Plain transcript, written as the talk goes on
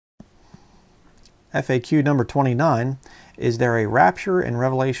FAQ number 29, is there a rapture in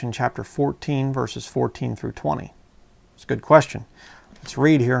Revelation chapter 14, verses 14 through 20? It's a good question. Let's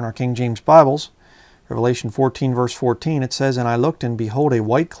read here in our King James Bibles. Revelation 14, verse 14, it says, "And I looked, and behold, a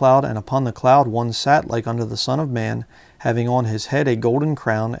white cloud, and upon the cloud one sat like unto the Son of Man, having on his head a golden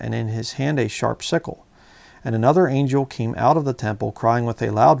crown, and in his hand a sharp sickle. And another angel came out of the temple, crying with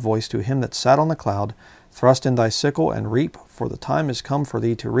a loud voice to him that sat on the cloud, Thrust in thy sickle, and reap, for the time is come for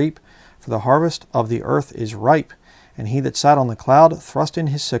thee to reap, for the harvest of the earth is ripe. And he that sat on the cloud thrust in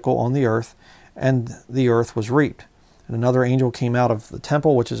his sickle on the earth, and the earth was reaped. And another angel came out of the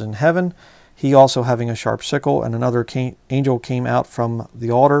temple which is in heaven, he also having a sharp sickle. And another angel came out from the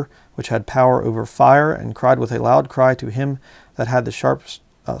altar, which had power over fire, and cried with a loud cry to him that had the sharp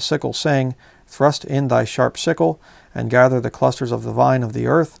sickle, saying, Thrust in thy sharp sickle, and gather the clusters of the vine of the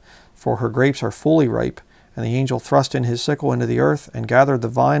earth, for her grapes are fully ripe. And the angel thrust in his sickle into the earth, and gathered the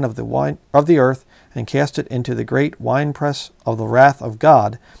vine of the earth, and cast it into the great winepress of the wrath of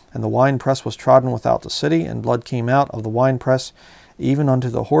God. And the winepress was trodden without the city, and blood came out of the winepress, even unto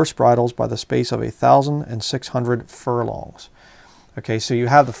the horse bridles, by the space of 1,600 furlongs. Okay, so you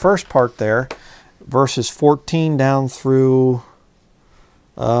have the first part there, verses 14 down through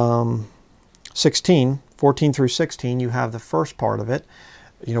 16, 14 through 16, you have the first part of it.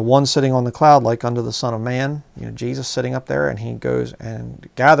 You know, one sitting on the cloud like unto the Son of Man, you know, Jesus sitting up there, and he goes and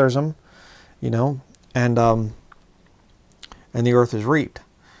gathers them, you know, and the earth is reaped.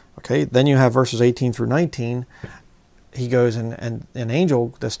 Okay, then you have verses 18 through 19. He goes and an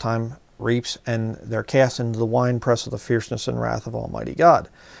angel this time reaps, and they're cast into the winepress of the fierceness and wrath of Almighty God.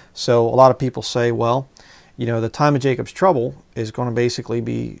 So a lot of people say, well, you know, the time of Jacob's trouble is going to basically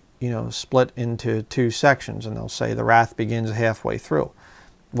be, you know, split into two sections, and they'll say the wrath begins halfway through.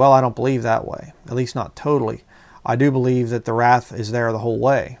 Well, I don't believe that way, at least not totally. I do believe that the wrath is there the whole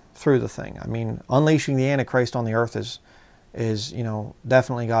way through the thing. I mean, unleashing the Antichrist on the earth is, you know,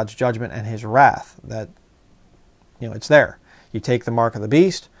 definitely God's judgment and his wrath. That, you know, it's there. You take the mark of the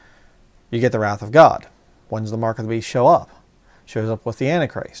beast, you get the wrath of God. When does the mark of the beast show up? Shows up with the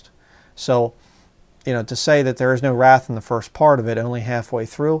Antichrist. So, you know, to say that there is no wrath in the first part of it, only halfway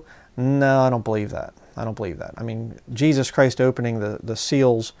through, no, I don't believe that. I don't believe that. I mean, Jesus Christ opening the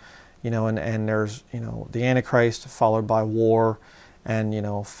seals, you know, and there's, you know, the Antichrist followed by war and, you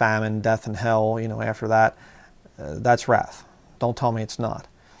know, famine, death, and hell, you know, after that, that's wrath. Don't tell me it's not.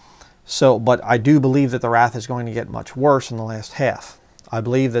 So, but I do believe that the wrath is going to get much worse in the last half. I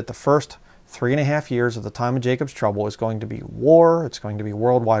believe that the first 3.5 years of the time of Jacob's trouble is going to be war. It's going to be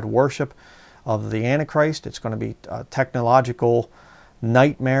worldwide worship of the Antichrist. It's going to be a technological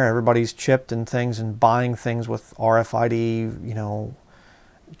nightmare. Everybody's chipped and things and buying things with RFID, you know,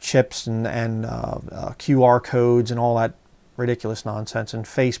 chips and QR codes and all that ridiculous nonsense, and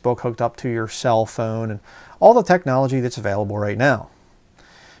Facebook hooked up to your cell phone and all the technology that's available right now.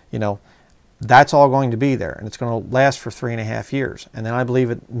 You know, that's all going to be there, and it's going to last for 3.5 years. And then I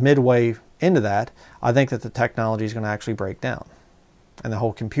believe at midway into that, I think that the technology is going to actually break down, and the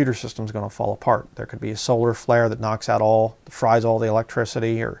whole computer system is going to fall apart. There could be a solar flare that knocks out fries all the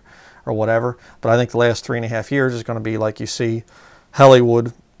electricity or whatever. But I think the last 3.5 years is going to be like you see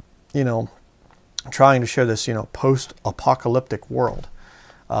Hollywood, you know, trying to show this, you know, post-apocalyptic world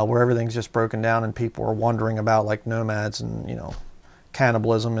where everything's just broken down and people are wandering about like nomads, and, you know,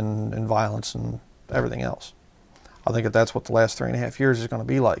 cannibalism and violence and everything else. I think that's what the last 3.5 years is going to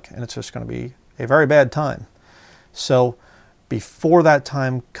be like, and it's just going to be a very bad time. So before that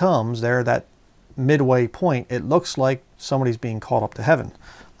time comes, that midway point, it looks like somebody's being called up to heaven.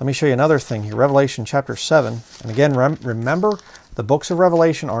 Let me show you another thing here. Revelation chapter 7. And again, remember, the books of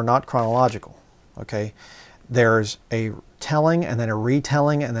Revelation are not chronological. Okay? There's a telling, and then a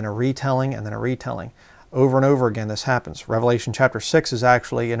retelling, and then a retelling, and then a retelling. Over and over again this happens. Revelation chapter 6 is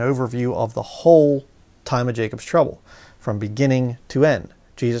actually an overview of the whole time of Jacob's trouble, from beginning to end.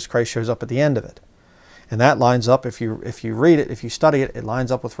 Jesus Christ shows up at the end of it. And that lines up, if you read it, if you study it, it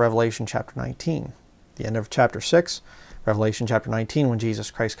lines up with Revelation chapter 19. The end of chapter 6, Revelation chapter 19, when Jesus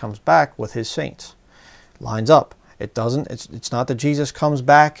Christ comes back with his saints. Lines up. It doesn't, it's not that Jesus comes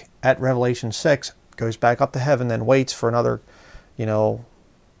back at Revelation 6, goes back up to heaven, then waits for another, you know,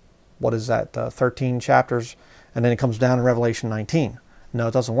 what is that, 13 chapters, and then it comes down in Revelation 19. No,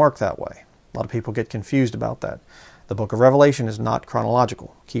 it doesn't work that way. A lot of people get confused about that. The book of Revelation is not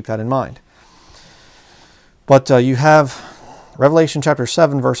chronological. Keep that in mind. But you have Revelation chapter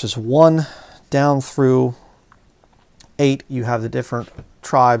 7, verses 1 down through 8. You have the different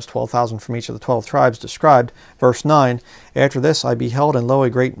tribes, 12,000 from each of the 12 tribes described. Verse 9, after this I beheld, and lo, a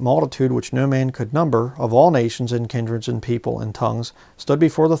great multitude which no man could number, of all nations and kindreds and people and tongues, stood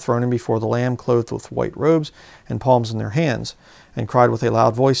before the throne and before the Lamb, clothed with white robes and palms in their hands, and cried with a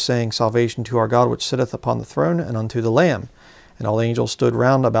loud voice, saying, Salvation to our God which sitteth upon the throne, and unto the Lamb. And all the angels stood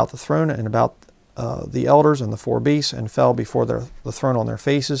round about the throne, and about the elders and the four beasts, and fell before the throne on their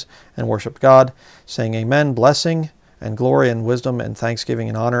faces, and worshipped God, saying, Amen, blessing, and glory, and wisdom, and thanksgiving,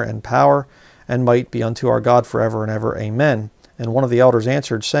 and honor, and power, and might be unto our God forever and ever. Amen. And one of the elders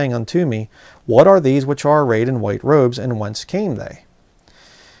answered, saying unto me, What are these which are arrayed in white robes, and whence came they?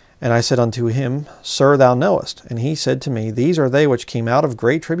 And I said unto him, Sir, thou knowest. And he said to me, These are they which came out of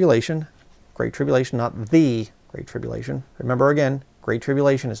great tribulation, not the great tribulation. Remember again, great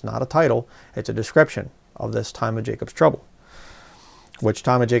tribulation is not a title, it's a description of this time of Jacob's trouble, which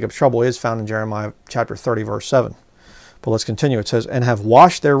time of Jacob's trouble is found in Jeremiah chapter 30, verse 7. But let's continue. It says, And have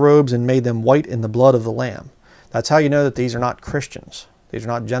washed their robes and made them white in the blood of the Lamb. That's how you know that these are not Christians. These are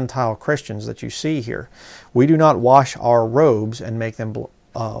not Gentile Christians that you see here. We do not wash our robes and make them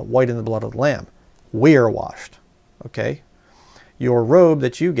white in the blood of the Lamb. We are washed. Okay? Your robe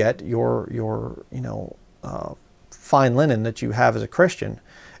that you get, your fine linen that you have as a Christian,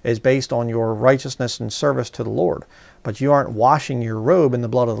 is based on your righteousness and service to the Lord. But you aren't washing your robe in the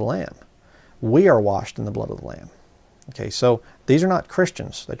blood of the Lamb. We are washed in the blood of the Lamb. Okay, so these are not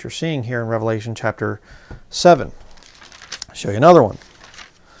Christians that you're seeing here in Revelation chapter 7. I'll show you another one.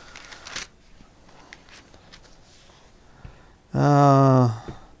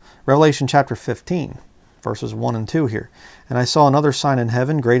 Revelation chapter 15, verses 1 and 2 here. And I saw another sign in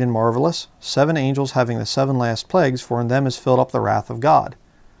heaven, great and marvelous, 7 angels having the 7 last plagues, for in them is filled up the wrath of God.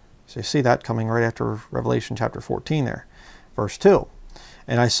 So you see that coming right after Revelation chapter 14 there. Verse 2.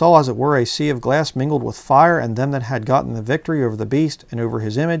 And I saw as it were a sea of glass mingled with fire, and them that had gotten the victory over the beast, and over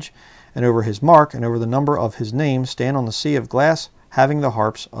his image, and over his mark, and over the number of his name, stand on the sea of glass, having the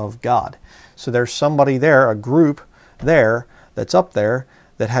harps of God. So there's somebody there, a group there, that's up there,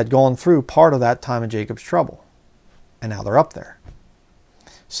 that had gone through part of that time of Jacob's trouble. And now they're up there.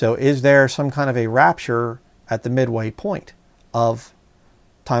 So is there some kind of a rapture at the midway point of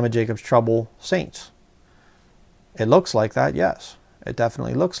time of Jacob's trouble saints? It looks like that, yes. It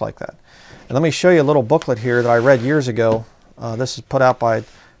definitely looks like that. And let me show you a little booklet here that I read years ago. This is put out by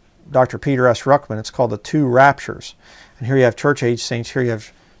Dr. Peter S. Ruckman. It's called The Two Raptures. And here you have church age saints. Here you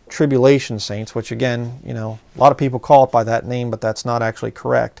have tribulation saints, which again, a lot of people call it by that name, but that's not actually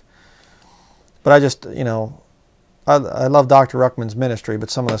correct. But I just, I love Dr. Ruckman's ministry, but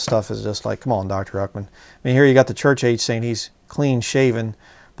some of the stuff is just like, come on, Dr. Ruckman. I mean, here you got the church age saint. He's clean shaven,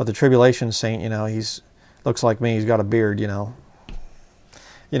 but the tribulation saint, he's looks like me. He's got a beard,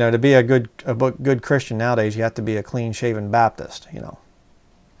 to be a good Christian nowadays, you have to be a clean-shaven Baptist,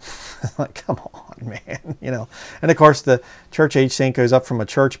 Like, come on, man, And of course, the church age saint goes up from a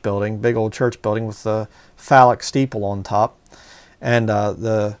church building, big old church building with the phallic steeple on top. And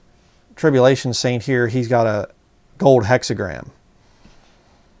the tribulation saint here, he's got a gold hexagram.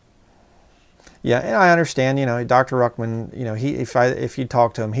 Yeah, and I understand, Dr. Ruckman, if you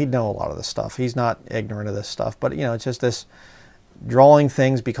talk to him, he'd know a lot of this stuff. He's not ignorant of this stuff. But, it's just this drawing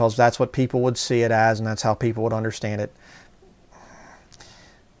things because that's what people would see it as, and that's how people would understand it.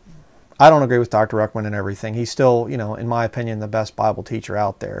 I don't agree with Dr. Ruckman and everything. He's still, in my opinion, the best Bible teacher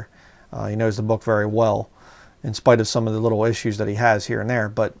out there. He knows the book very well, in spite of some of the little issues that he has here and there.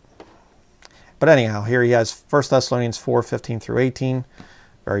 But anyhow, here he has 1 Thessalonians 4, 15 through 18.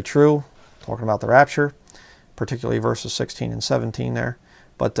 Very true, talking about the rapture, particularly verses 16 and 17 there.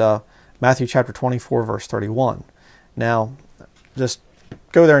 But Matthew chapter 24, verse 31. Now, just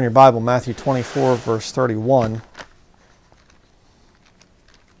go there in your Bible, Matthew 24, verse 31.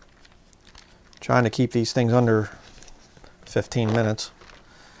 Trying to keep these things under 15 minutes.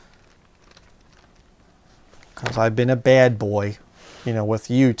 Because I've been a bad boy, with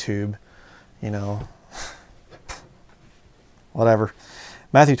YouTube, whatever.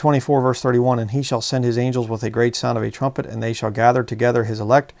 Matthew 24, verse 31, And he shall send his angels with a great sound of a trumpet, and they shall gather together his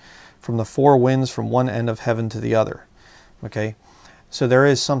elect from the four winds, from one end of heaven to the other. Okay, so there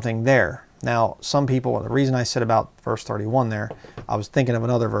is something there. Now, some people, the reason I said about verse 31 there, I was thinking of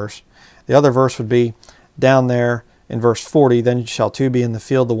another verse. The other verse would be down there in verse 40, Then shall two be in the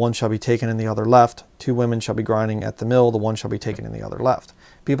field, the one shall be taken and the other left. 2 women shall be grinding at the mill, the one shall be taken and the other left.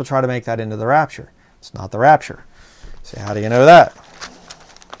 People try to make that into the rapture. It's not the rapture. So how do you know that?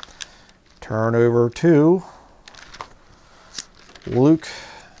 Turn over to Luke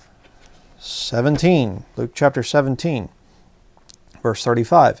 17, Luke chapter 17. Verse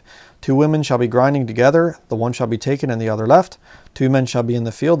 35, 2 women shall be grinding together, the one shall be taken and the other left. 2 men shall be in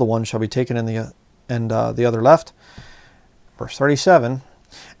the field, the one shall be taken and the other left. Verse 37,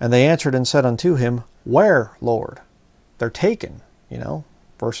 and they answered and said unto him, Where, Lord? They're taken, you know.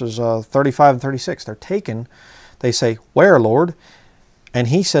 Verses 35 and 36, they're taken. They say, Where, Lord? And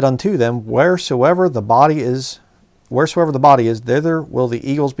he said unto them, Wheresoever the body is, thither will the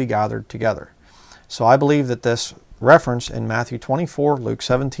eagles be gathered together. So I believe that this reference in Matthew 24, Luke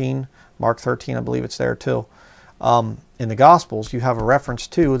 17, Mark 13, I believe it's there too. In the Gospels, you have a reference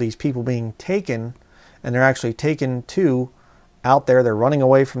to these people being taken, and they're actually taken to out there. They're running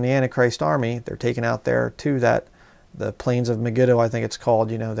away from the Antichrist army. They're taken out there to the plains of Megiddo, I think it's called,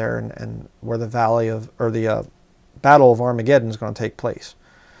 you know, there, and where the the Battle of Armageddon is going to take place.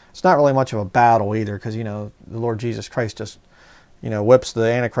 It's not really much of a battle either, because, you know, the Lord Jesus Christ just, you know, whips the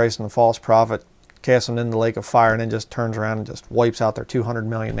Antichrist and the false prophet, casts them in the lake of fire, and then just turns around and just wipes out their 200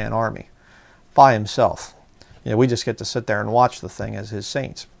 million man army by himself. You know, we just get to sit there and watch the thing as his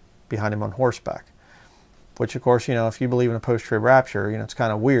saints behind him on horseback. Which, of course, you know, if you believe in a post-trib rapture, you know, it's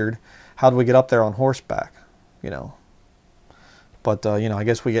kind of weird. How do we get up there on horseback? You know. But, you know, I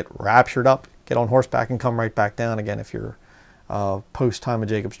guess we get raptured up, get on horseback, and come right back down again if you're post-time of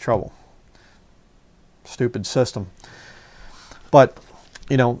Jacob's trouble. Stupid system. But,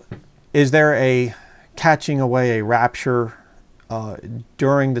 you know, is there a catching away, a rapture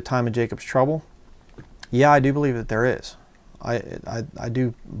during the time of Jacob's trouble? Yeah, I do believe that there is. I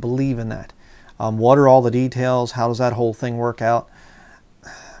do believe in that. What are all the details? How does that whole thing work out?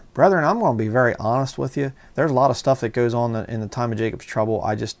 Brethren, I'm going to be very honest with you. There's a lot of stuff that goes on in the time of Jacob's trouble.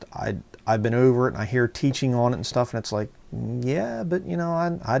 I've been over it, and I hear teaching on it and stuff, and it's like, yeah, but, you know,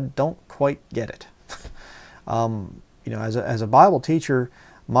 I don't quite get it. You know, as a Bible teacher,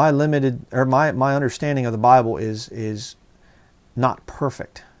 my understanding of the Bible is not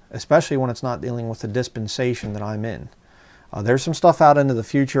perfect, especially when it's not dealing with the dispensation that I'm in. There's some stuff out into the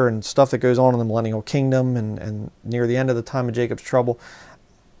future and stuff that goes on in the millennial kingdom and near the end of the time of Jacob's trouble.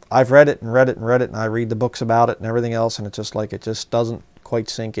 I've read it and read it and read it, and I read the books about it and everything else, and it's just like it just doesn't quite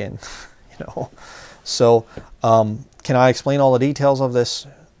sink in, you know. So can I explain all the details of this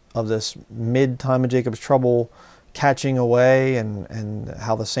mid time of Jacob's trouble catching away and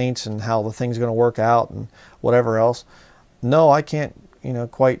how the saints and how the thing's going to work out and whatever else? No, I can't, you know,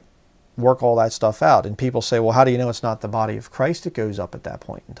 quite work all that stuff out. And people say, well, how do you know it's not the body of Christ that goes up at that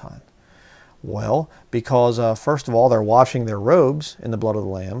point in time? Well, because first of all, they're washing their robes in the blood of the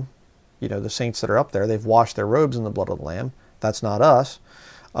Lamb. You know, the saints that are up there, they've washed their robes in the blood of the Lamb. That's not us.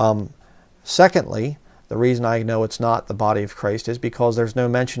 Secondly, the reason I know it's not the body of Christ is because there's no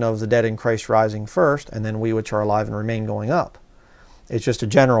mention of the dead in Christ rising first, and then we which are alive and remain going up. It's just a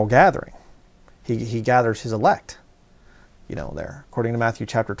general gathering. He gathers his elect, you know, there, according to Matthew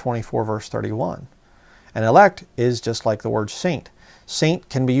chapter 24, verse 31. And elect is just like the word saint. Saint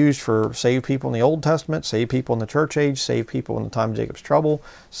can be used for saved people in the Old Testament, saved people in the church age, saved people in the time of Jacob's trouble,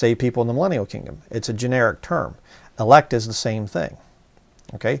 saved people in the millennial kingdom. It's a generic term. Elect is the same thing.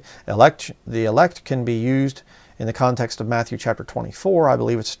 Okay? The elect can be used in the context of Matthew chapter 24. I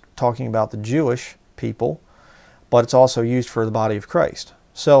believe it's talking about the Jewish people, but it's also used for the body of Christ.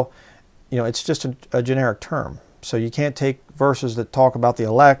 So, you know, it's just a generic term. So you can't take verses that talk about the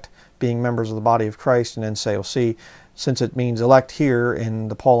elect being members of the body of Christ and then say, well, see, since it means elect here in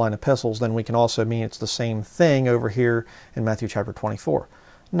the Pauline epistles, then we can also mean it's the same thing over here in Matthew chapter 24.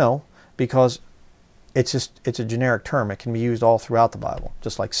 No, because it's a generic term. It can be used all throughout the Bible,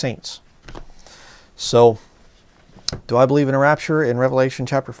 just like saints. So, do I believe in a rapture in Revelation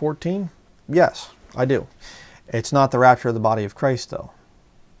chapter 14? Yes, I do. It's not the rapture of the body of Christ, though.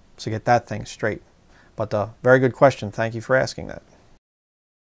 So get that thing straight. But very good question. Thank you for asking that.